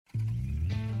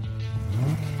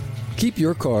Keep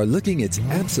your car looking its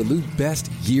absolute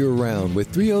best year-round with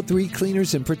 303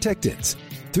 cleaners and protectants.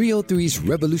 303's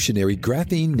revolutionary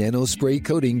graphene nano spray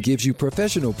coating gives you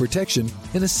professional protection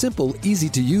in a simple,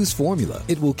 easy-to-use formula.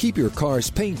 It will keep your car's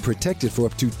paint protected for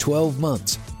up to 12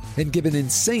 months and give an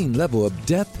insane level of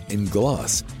depth and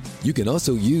gloss. You can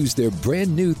also use their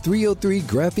brand new 303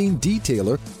 graphene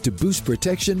detailer to boost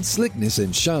protection, slickness,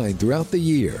 and shine throughout the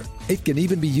year. It can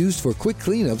even be used for quick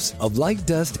cleanups of light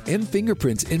dust and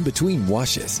fingerprints in between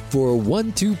washes. For a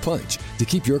 1-2 punch to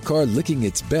keep your car looking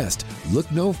its best,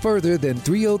 look no further than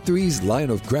 303's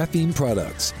line of graphene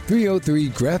products. 303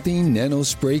 graphene nano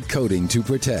spray coating to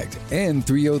protect and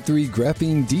 303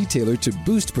 graphene detailer to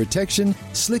boost protection,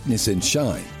 slickness, and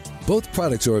shine. Both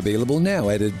products are available now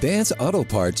at Advance Auto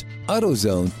Parts,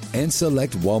 AutoZone, and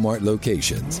select Walmart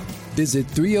locations. Visit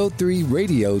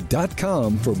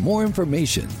 303radio.com for more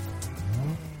information.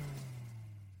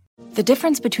 The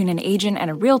difference between an agent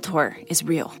and a realtor is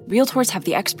real. Realtors have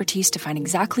the expertise to find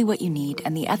exactly what you need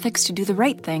and the ethics to do the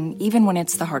right thing, even when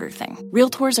it's the harder thing.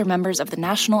 Realtors are members of the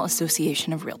National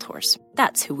Association of Realtors.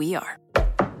 That's who we are.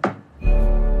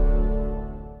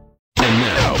 And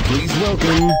now, please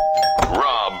welcome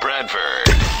Rob Bradford.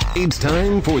 It's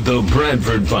time for the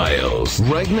Bradford Files,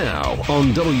 right now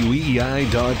on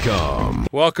WEEI.com.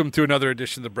 Welcome to another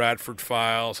edition of the Bradford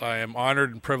Files. I am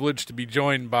honored and privileged to be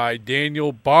joined by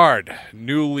Daniel Bard,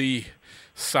 newly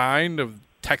signed of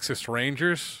Texas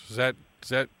Rangers.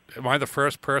 Am I the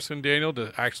first person, Daniel,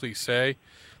 to actually say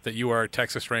that you are a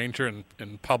Texas Ranger in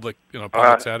public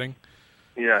setting?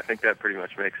 Yeah, I think that pretty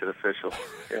much makes it official.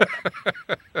 Yeah.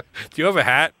 Do you have a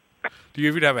hat? Do you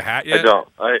even have a hat yet? I don't.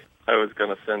 I was going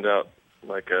to send out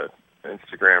like a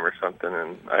Instagram or something,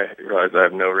 and I realized I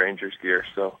have no Rangers gear,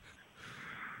 so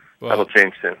that'll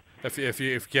change soon.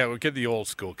 We'll get the old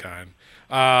school kind.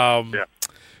 Yeah.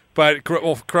 But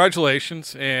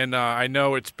congratulations, and I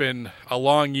know it's been a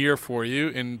long year for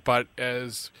you. But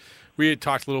as we had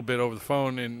talked a little bit over the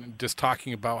phone, and just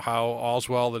talking about how all's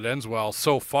well that ends well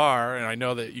so far, and I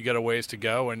know that you got a ways to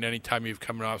go. And anytime you've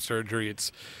come off surgery,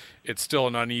 it's still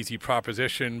an uneasy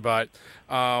proposition, but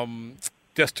for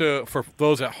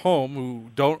those at home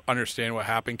who don't understand what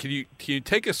happened, can you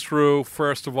take us through,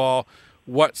 first of all,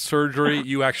 what surgery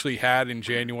you actually had in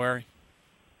January?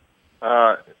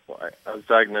 I was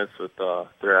diagnosed with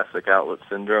thoracic outlet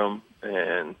syndrome,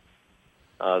 and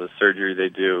the surgery they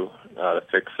do to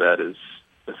fix that is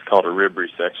called a rib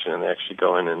resection, and they actually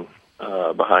go in and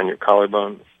behind your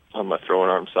collarbone on my throwing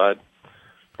arm side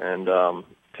and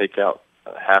take out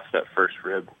half that first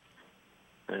rib,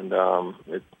 and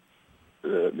the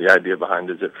idea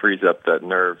behind it is it frees up that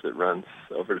nerve that runs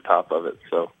over the top of it.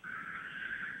 So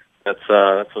that's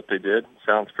what they did.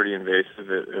 Sounds pretty invasive.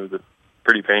 It was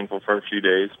pretty painful for a few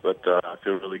days, but I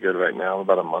feel really good right now. I'm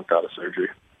about a month out of surgery.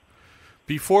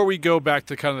 Before we go back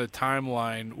to kind of the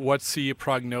timeline, what's the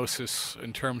prognosis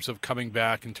in terms of coming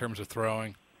back, in terms of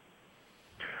throwing?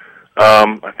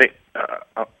 I think,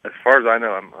 as far as I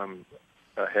know, I'm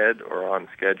ahead or on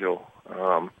schedule,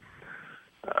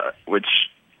 which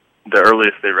the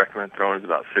earliest they recommend throwing is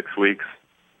about 6 weeks,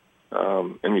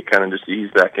 and you kind of just ease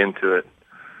back into it.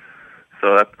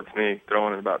 So that puts me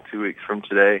throwing in about 2 weeks from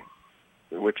today,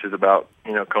 which is about,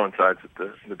 coincides with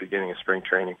the beginning of spring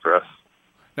training for us.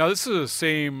 Now, this is the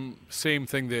same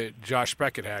thing that Josh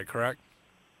Beckett had, correct?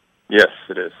 Yes,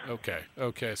 it is. Okay.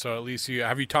 So at least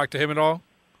have you talked to him at all?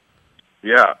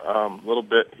 Yeah, a little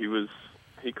bit. He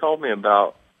called me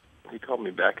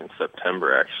back in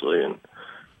September, actually, and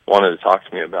wanted to talk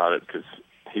to me about it because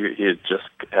he had just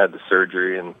had the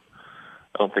surgery, and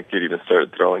I don't think he'd even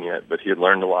started throwing yet, but he had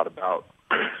learned a lot about,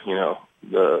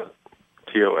 the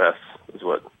TOS is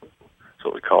what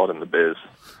we call it in the biz,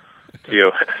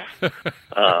 TOS.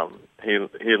 He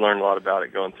had learned a lot about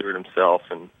it going through it himself,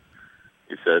 and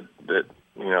he said that,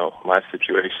 my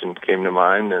situation came to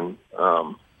mind, and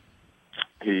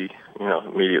he,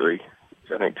 immediately,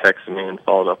 I think, texted me and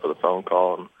followed up with a phone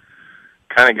call and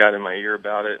kind of got in my ear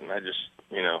about it. And I just,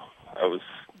 it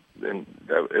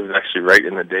was actually right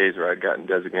in the days where I'd gotten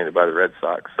designated by the Red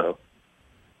Sox. So,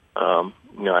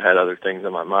 I had other things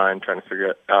in my mind trying to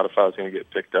figure out if I was going to get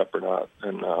picked up or not.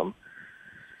 And I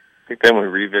think then we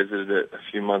revisited it a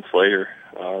few months later,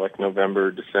 like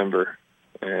November, December,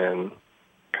 and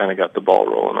kind of got the ball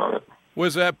rolling on it.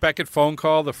 Was that Beckett phone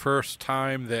call the first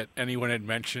time that anyone had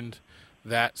mentioned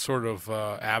that sort of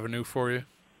avenue for you?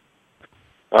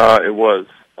 It was.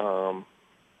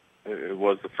 It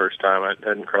was the first time. It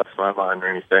hadn't crossed my mind or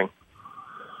anything,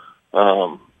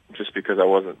 just because I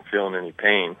wasn't feeling any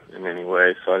pain in any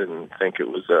way, so I didn't think it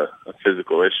was a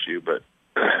physical issue, but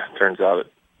it turns out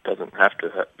it doesn't have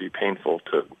to be painful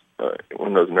to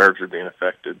when those nerves are being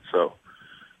affected. So,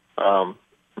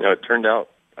 it turned out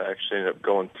I actually ended up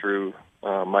going through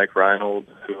Mike Reinold,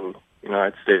 who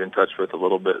I'd stayed in touch with a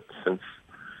little bit since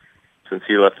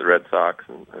he left the Red Sox,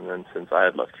 and then since I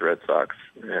had left the Red Sox.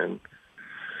 And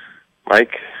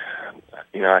Mike,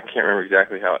 I can't remember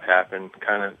exactly how it happened.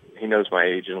 He knows my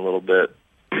agent a little bit,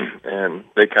 and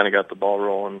they kind of got the ball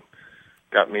rolling,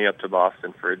 got me up to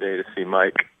Boston for a day to see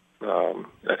Mike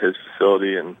at his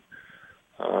facility, and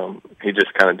he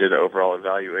just kind of did an overall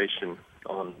evaluation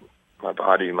on my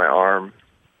body, my arm,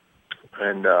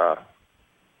 and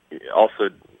also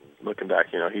looking back,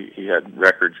 he had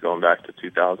records going back to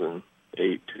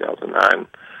 2008, 2009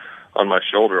 on my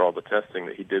shoulder, all the testing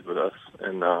that he did with us,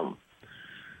 and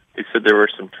he said there were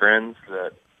some trends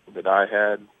that I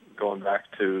had going back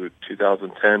to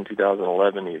 2010,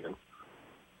 2011 even,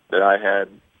 that I had,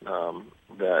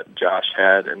 that Josh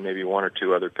had, and maybe one or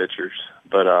two other pitchers,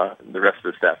 but the rest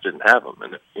of the staff didn't have them.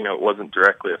 And, it wasn't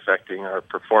directly affecting our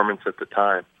performance at the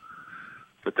time,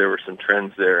 but there were some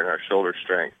trends there in our shoulder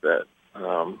strength that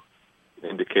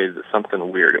indicated that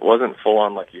something weird. It wasn't full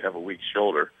on like you have a weak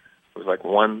shoulder. It was like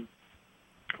one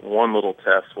little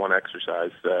test, one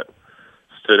exercise that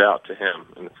stood out to him,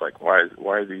 and it's like, why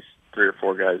are these 3 or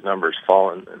 4 guys' numbers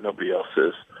falling and nobody else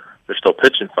is? They're still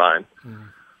pitching fine. Mm.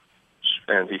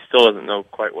 And he still doesn't know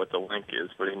quite what the link is,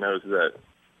 but he knows that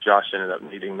Josh ended up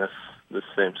needing this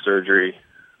same surgery.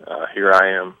 Here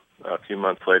I am a few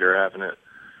months later having it,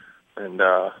 and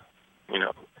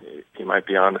he might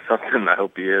be on to something. I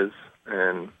hope he is,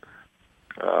 and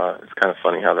it's kind of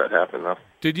funny how that happened, though.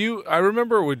 I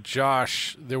remember with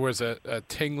Josh, there was a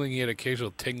tingling, he had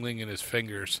occasional tingling in his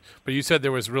fingers, but you said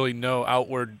there was really no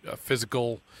outward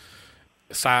physical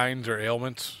signs or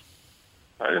ailments?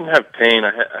 I didn't have pain.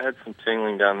 I had some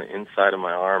tingling down the inside of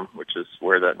my arm, which is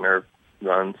where that nerve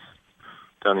runs,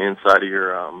 down the inside of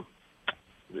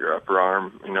your upper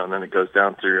arm, and then it goes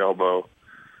down through your elbow,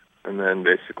 and then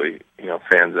basically,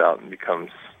 fans out and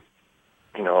becomes,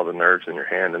 all the nerves in your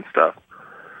hand and stuff.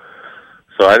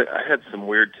 So I had some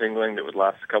weird tingling that would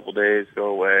last a couple days, go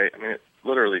away. I mean, it's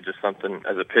literally just something,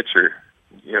 as a pitcher,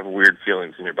 you have weird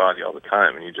feelings in your body all the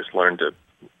time, and you just learn to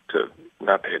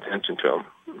not pay attention to them.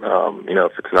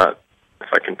 If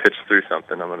I can pitch through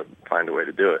something, I'm going to find a way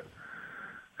to do it.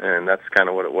 And that's kind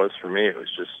of what it was for me. It was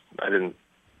just,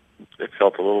 it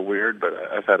felt a little weird, but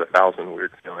I've had 1,000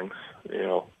 weird feelings,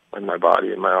 in my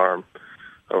body and my arm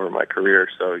over my career.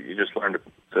 So you just learn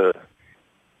to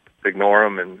ignore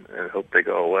them and hope they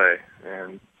go away.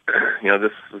 And,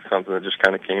 this is something that just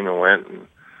kind of came and went. And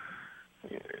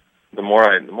the more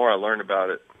I learned about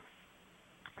it,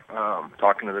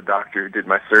 talking to the doctor who did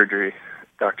my surgery,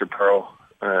 Dr. Pearl,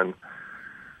 and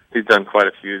he's done quite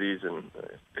a few of these, and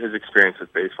his experience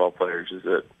with baseball players is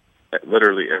that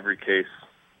literally every case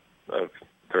of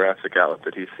thoracic outlet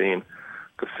that he's seen,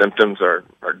 the symptoms are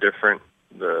different.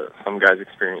 Some guys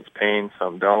experience pain,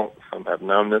 some don't. Some have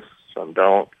numbness, some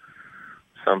don't.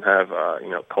 Some have,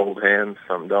 cold hands,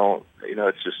 some don't.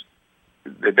 It's just,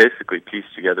 they basically piece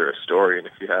together a story, and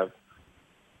if you have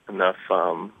enough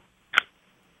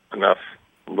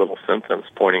little symptoms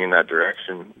pointing in that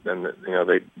direction, then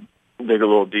they dig a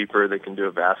little deeper. They can do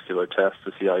a vascular test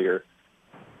to see how your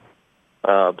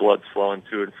blood's flowing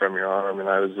to and from your arm, and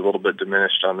I was a little bit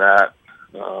diminished on that.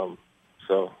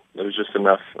 So there was just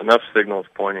enough signals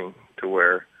pointing to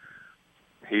where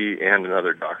he and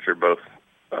another doctor both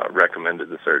recommended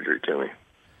the surgery to me.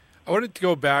 I wanted to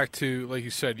go back to, like you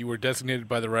said, you were designated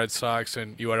by the Red Sox,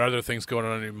 and you had other things going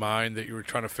on in your mind that you were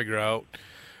trying to figure out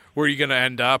where you're going to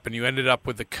end up, and you ended up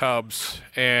with the Cubs.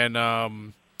 And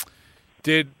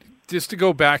just to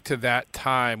go back to that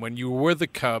time when you were with the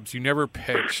Cubs, you never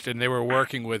pitched, and they were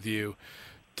working with you.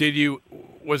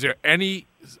 Was there any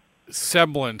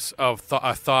semblance of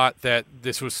a thought that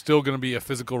this was still going to be a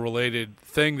physical related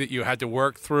thing that you had to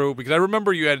work through? Because I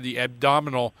remember you had the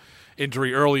abdominal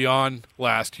injury early on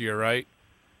last year, right?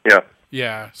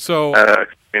 Yeah. So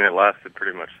it lasted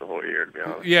pretty much the whole year, to be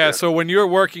honest. Yeah. So when you're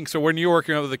working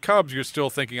over the Cubs, you're still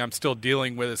thinking, I'm still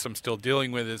dealing with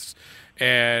this.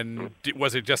 And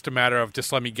was it just a matter of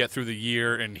just let me get through the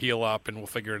year and heal up, and we'll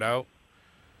figure it out?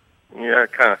 Yeah, I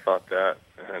kind of thought that,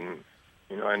 and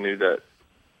I knew that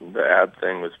the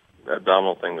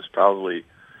abdominal thing was probably,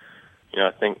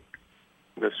 I think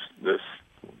this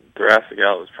thoracic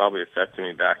outlet was probably affecting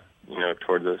me back,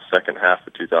 toward the second half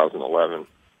of 2011.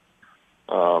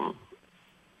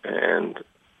 And,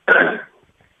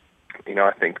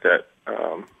 I think that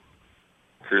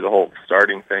through the whole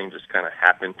starting thing just kind of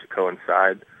happened to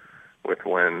coincide with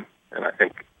when, and I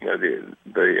think,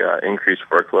 the increased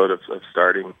workload of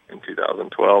starting in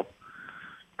 2012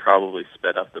 probably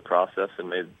sped up the process and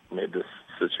made this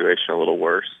situation a little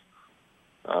worse.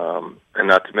 And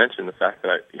not to mention the fact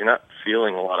that you're not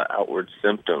feeling a lot of outward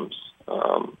symptoms.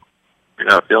 You're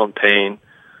not feeling pain,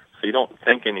 so you don't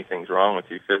think anything's wrong with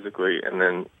you physically. And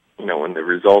then, when the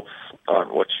results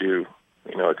aren't what you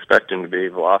expect them to be,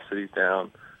 velocity's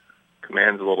down,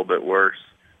 command's a little bit worse,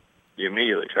 you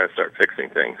immediately try to start fixing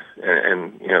things.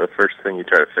 And the first thing you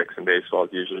try to fix in baseball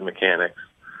is usually mechanics.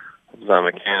 If it's not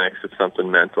mechanics, it's something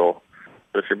mental.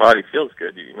 But if your body feels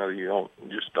good, you don't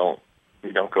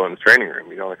go in the training room.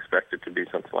 You don't expect it to be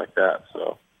something like that.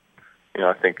 So,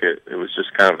 I think it was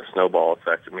just kind of a snowball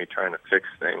effect of me trying to fix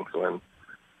things when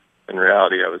in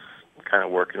reality I was kind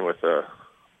of working with a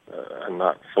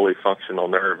not fully functional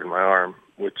nerve in my arm,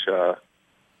 which I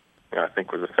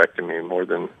think was affecting me more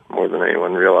than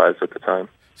anyone realized at the time.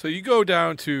 So you go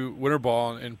down to winter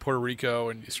ball in Puerto Rico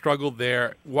and you struggled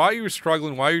there. While you were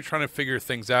struggling, while you were trying to figure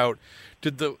things out,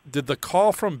 did the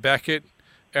call from Beckett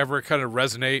ever kind of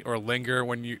resonate or linger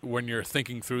when you're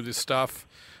thinking through this stuff?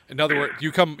 In other words,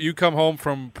 you come home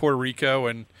from Puerto Rico,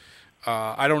 and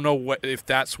I don't know if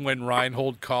that's when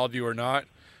Reinhold called you or not,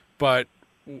 but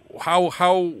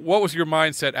what was your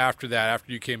mindset after that?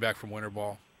 After you came back from winter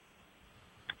ball?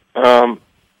 Well,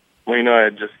 I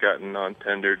had just gotten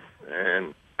non-tendered,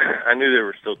 and I knew there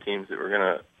were still teams that were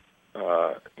gonna,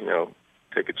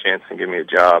 take a chance and give me a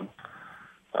job.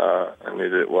 I knew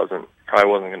that probably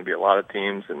wasn't going to be a lot of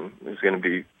teams, and it was going to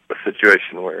be a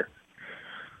situation where,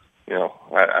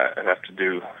 I'd have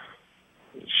to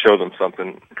show them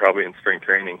something probably in spring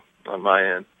training on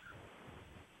my end.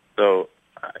 So,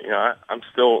 I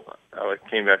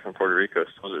came back from Puerto Rico,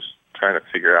 still just trying to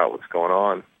figure out what's going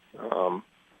on.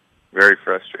 Very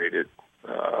frustrated,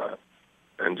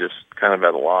 and just kind of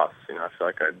at a loss. I feel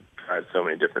like I'd tried so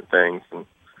many different things, and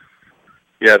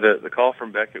yeah, the call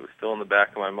from Beckett was still in the back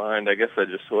of my mind. I guess I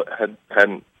just I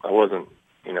wasn't,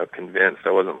 convinced.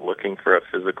 I wasn't looking for a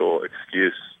physical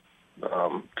excuse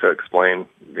to explain,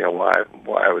 why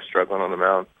I was struggling on the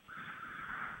mound.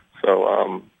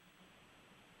 So,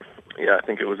 yeah, I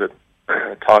think it was a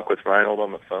talk with Reinhold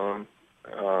on the phone.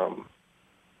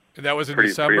 And that was in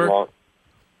December? Pretty long.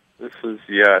 This was,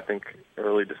 I think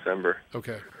early December.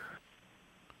 Okay.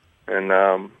 And,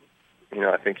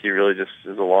 I think he really just, it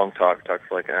was a long talk, talked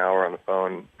for like an hour on the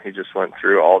phone. He just went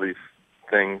through all these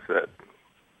things that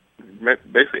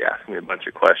basically asked me a bunch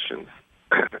of questions.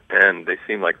 And they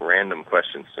seemed like random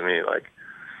questions to me, like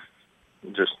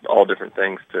just all different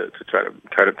things to try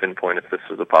to pinpoint if this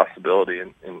was a possibility.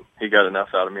 And he got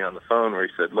enough out of me on the phone where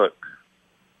he said, look,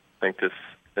 I think this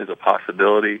is a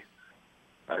possibility.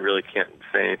 I really can't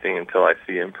say anything until I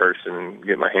see you in person and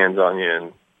get my hands on you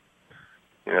and,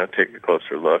 take a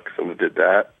closer look. So we did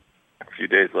that a few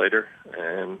days later,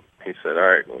 and he said, all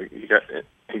right, well, he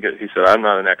said, I'm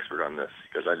not an expert on this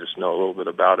because I just know a little bit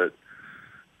about it.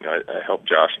 I helped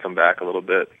Josh come back a little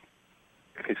bit.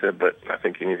 He said, but I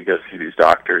think you need to go see these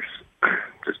doctors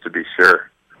just to be sure.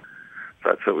 So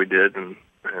that's what we did, and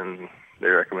they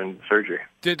recommended surgery.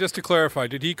 Just to clarify,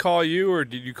 did he call you or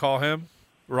did you call him?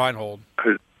 Reinhold.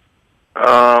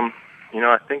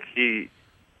 I think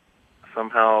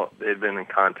they'd been in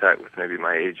contact with maybe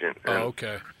my agent. And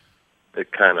okay.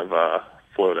 It kind of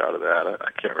flowed out of that.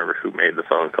 I can't remember who made the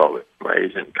phone call, but my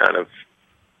agent kind of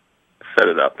set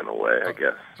it up in a way, I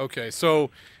guess. Okay, so,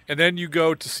 and then you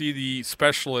go to see the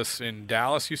specialists in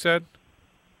Dallas, you said?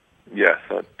 Yes,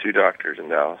 2 doctors in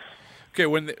Dallas. Okay,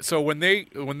 when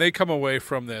they come away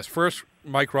from this, first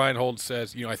Mike Reinhold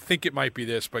says, I think it might be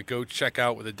this, but go check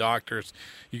out with the doctors.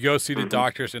 You go see the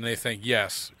doctors, and they think,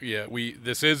 yes,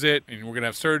 this is it, and we're gonna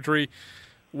have surgery.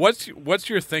 What's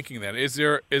your thinking then? Is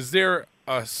there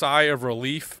a sigh of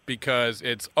relief because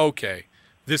it's okay?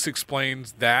 This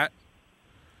explains that.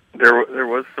 There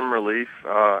was some relief.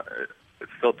 It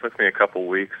still took me a couple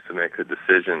weeks to make the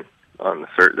decision on the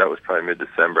surgery. That was probably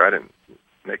mid-December. I didn't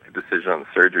make the decision on the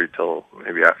surgery till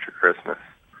maybe after Christmas.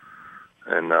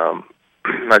 And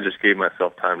I just gave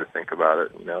myself time to think about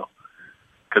it,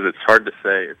 because it's hard to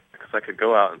say. Because I could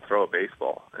go out and throw a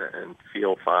baseball and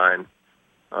feel fine.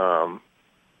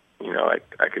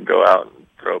 I could go out and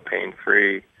throw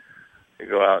pain-free. I could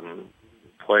go out and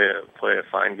play a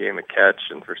fine game of catch,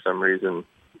 and for some reason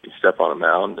you step on a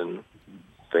mound and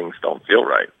things don't feel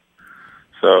right.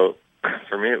 So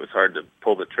for me, it was hard to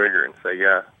pull the trigger and say,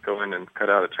 yeah, go in and cut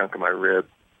out a chunk of my rib.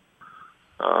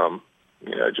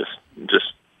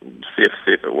 Just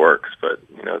see if it works. But,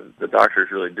 the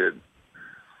doctors really did.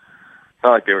 It's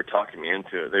not like they were talking me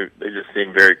into it. They just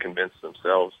seemed very convinced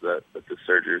themselves that the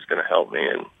surgery was going to help me.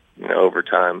 And, over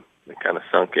time, it kind of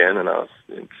sunk in, and I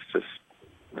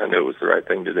knew it was the right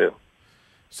thing to do.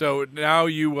 So now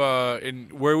you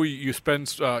where will you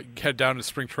spend head down to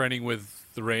spring training with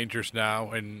the Rangers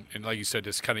now, and like you said,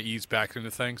 just kind of ease back into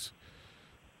things.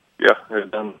 Yeah, they're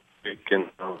done. They can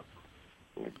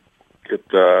get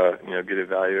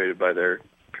evaluated by their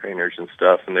trainers and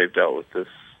stuff, and they've dealt with this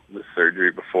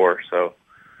surgery before. So,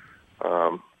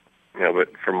 but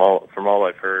from all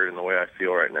I've heard and the way I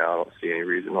feel right now, I don't see any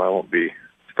reason why I won't be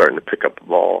starting to pick up the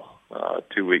ball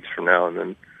 2 weeks from now, and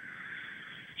then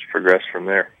just progress from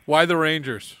there. Why the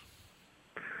Rangers?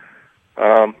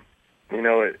 A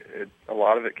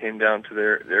lot of it came down to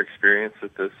their experience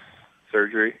with this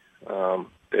surgery.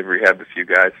 They've rehabbed a few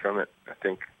guys from it. I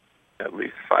think at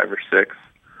least 5 or 6,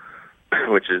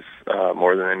 which is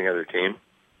more than any other team.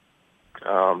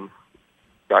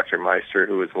 Dr. Meister,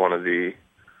 who was one of he's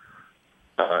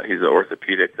an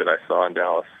orthopedic that I saw in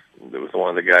Dallas. It was one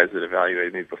of the guys that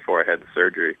evaluated me before I had the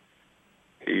surgery.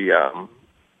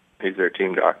 He's their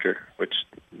team doctor, which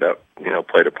that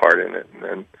played a part in it. And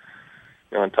then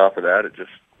on top of that, it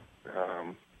just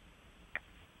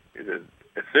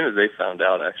as soon as they found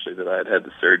out actually that I had had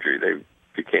the surgery, they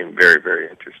became very, very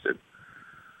interested.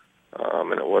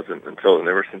 And it wasn't until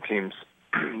there were some teams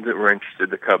that were interested,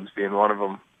 the Cubs being one of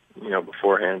them,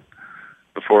 beforehand,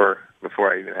 before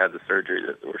I even had the surgery,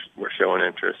 that were showing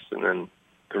interest. And then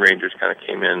the Rangers kind of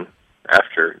came in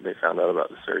after they found out about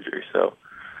the surgery. So,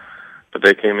 but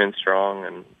they came in strong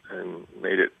and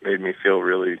made me feel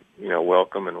really,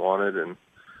 welcome and wanted, and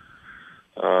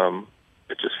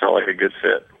it just felt like a good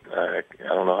fit. I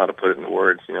don't know how to put it into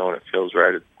words. When it feels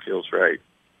right, it feels right.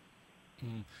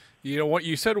 You know what?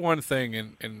 You said one thing,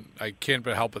 and I can't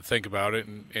but help but think about it,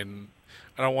 and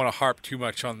I don't want to harp too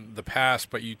much on the past,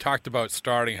 but you talked about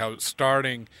how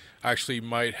starting actually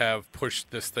might have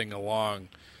pushed this thing along.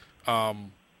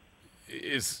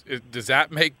 Does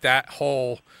that make that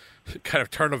whole kind of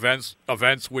turn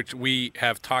events which we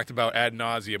have talked about ad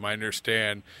nauseum, I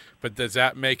understand, but does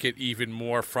that make it even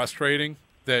more frustrating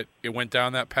that it went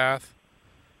down that path?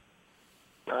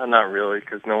 Not really,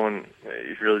 because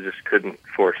you really just couldn't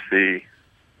foresee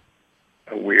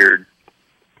a weird,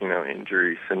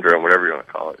 injury syndrome, whatever you want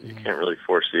to call it. You can't really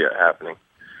foresee it happening.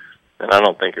 And I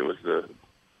don't think it was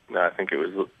I think it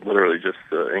was literally just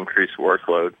the increased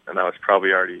workload. And I was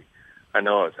probably I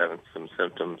know I was having some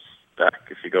symptoms back,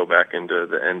 if you go back into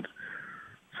the end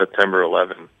September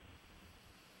 11.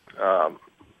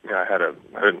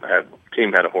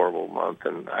 Team had a horrible month,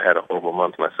 and I had a horrible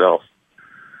month myself.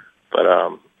 But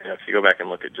if you go back and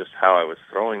look at just how I was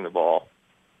throwing the ball,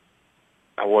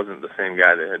 I wasn't the same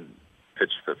guy that had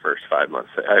pitched the first 5 months.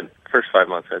 I had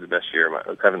the best year. I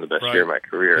was having the best year of my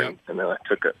career, Yep. and then I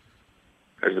took it.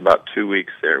 There's about 2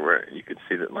 weeks there where you could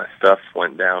see that my stuff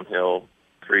went downhill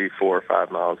 3, 4,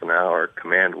 5 miles an hour.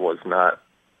 Command was not.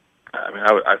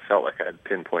 I felt like I had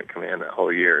pinpoint command that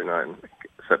whole year, and then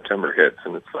September hits,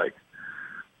 and it's like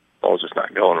ball's just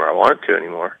not going where I want it to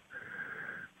anymore.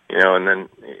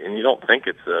 And you don't think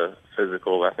it's a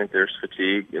physical. I think there's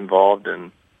fatigue involved,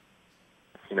 and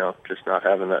just not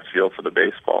having that feel for the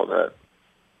baseball that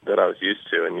I was used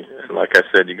to. And like I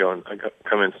said, I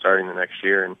come in starting the next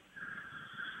year and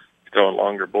throwing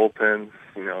longer bullpens.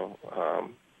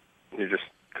 You're just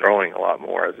throwing a lot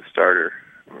more as a starter,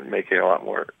 making a lot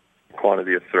more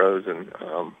quantity of throws, and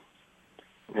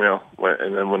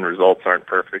and then when results aren't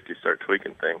perfect, you start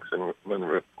tweaking things. And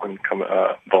when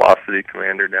velocity,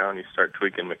 commander down, you start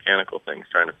tweaking mechanical things,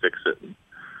 trying to fix it. And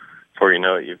before you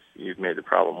know it, you've made the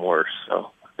problem worse.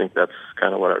 So I think that's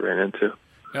kind of what I ran into.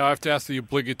 Now I have to ask the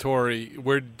obligatory: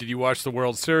 where did you watch the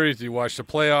World Series? Did you watch the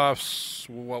playoffs?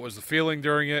 What was the feeling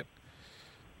during it?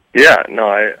 Yeah, no,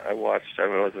 I watched. I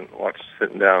wasn't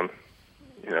sitting down,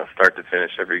 start to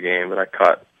finish every game, but I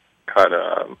caught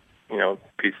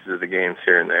pieces of the games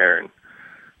here and there, and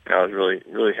I was really,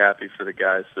 really happy for the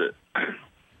guys that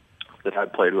I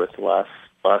played with the last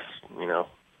 5,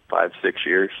 6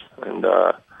 years, and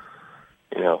all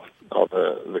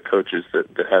the coaches that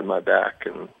had my back,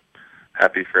 and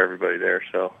happy for everybody there.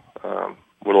 So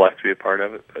would have liked to be a part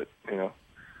of it, but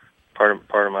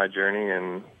part of my journey,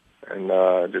 and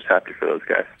just happy for those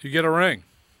guys. You get a ring.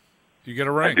 I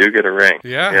do get a ring.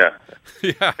 Yeah. Yeah.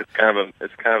 Yeah. It's kind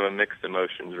of a mixed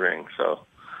emotions ring. So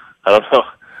I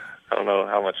don't know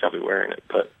how much I'll be wearing it,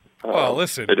 but well,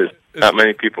 listen, not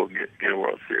many people get a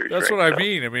World Series ring. That's what I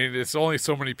mean. I mean, it's only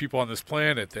so many people on this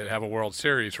planet that have a World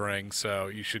Series ring, so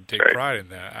you should take pride in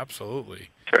that.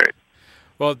 Absolutely. That's right.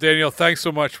 Well, Daniel, thanks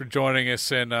so much for joining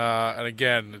us, and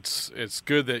again, it's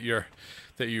good that you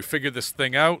figured this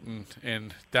thing out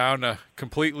and down a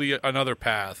completely another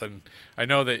path. And I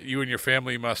know that you and your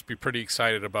family must be pretty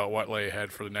excited about what lay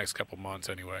ahead for the next couple months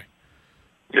anyway.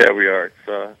 Yeah, we are.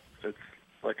 It's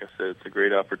like I said, it's a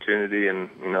great opportunity, and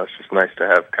it's just nice to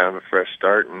have kind of a fresh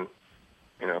start and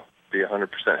be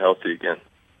 100% healthy again.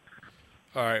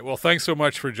 All right. Well, thanks so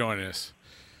much for joining us.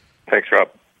 Thanks, Rob.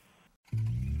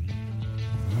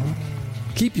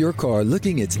 Keep your car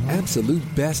looking its absolute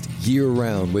best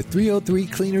year-round with 303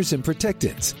 Cleaners and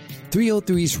Protectants.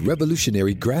 303's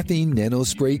revolutionary graphene nano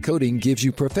spray coating gives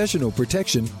you professional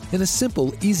protection in a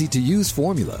simple, easy-to-use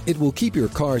formula. It will keep your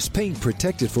car's paint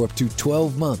protected for up to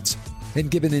 12 months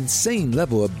and give an insane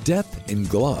level of depth and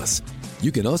gloss.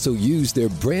 You can also use their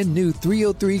brand new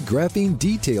 303 graphene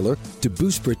detailer to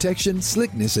boost protection,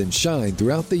 slickness, and shine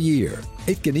throughout the year.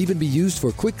 It can even be used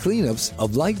for quick cleanups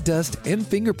of light dust and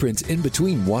fingerprints in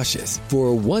between washes.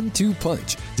 For a 1-2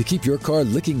 punch to keep your car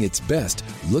looking its best,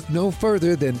 look no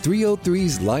further than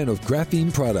 303's line of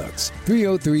graphene products.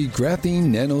 303 graphene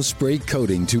nano spray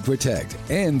coating to protect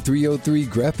and 303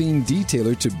 graphene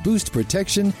detailer to boost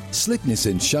protection, slickness,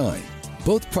 and shine.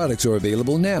 Both products are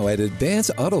available now at Advance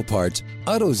Auto Parts,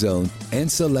 AutoZone,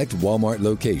 and select Walmart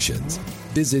locations.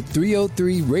 Visit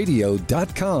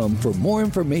 303radio.com for more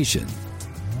information.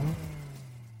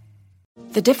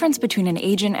 The difference between an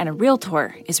agent and a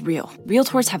realtor is real.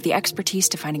 Realtors have the expertise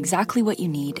to find exactly what you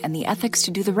need and the ethics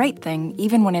to do the right thing,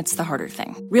 even when it's the harder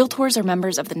thing. Realtors are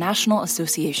members of the National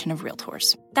Association of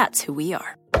Realtors. That's who we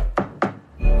are.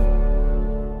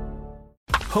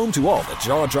 Home to all the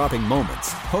jaw-dropping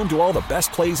moments. Home to all the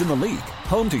best plays in the league.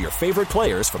 Home to your favorite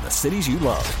players from the cities you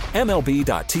love.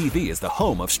 MLB.tv is the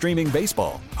home of streaming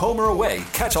baseball. Home or away,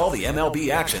 catch all the MLB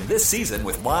action this season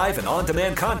with live and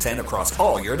on-demand content across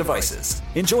all your devices.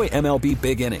 Enjoy MLB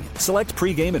Big Inning, select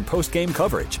pregame and postgame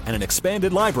coverage, and an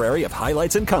expanded library of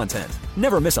highlights and content.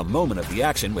 Never miss a moment of the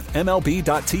action with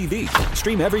MLB.tv.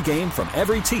 Stream every game from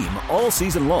every team all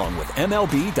season long with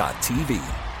MLB.tv.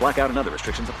 Blackout and other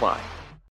restrictions apply.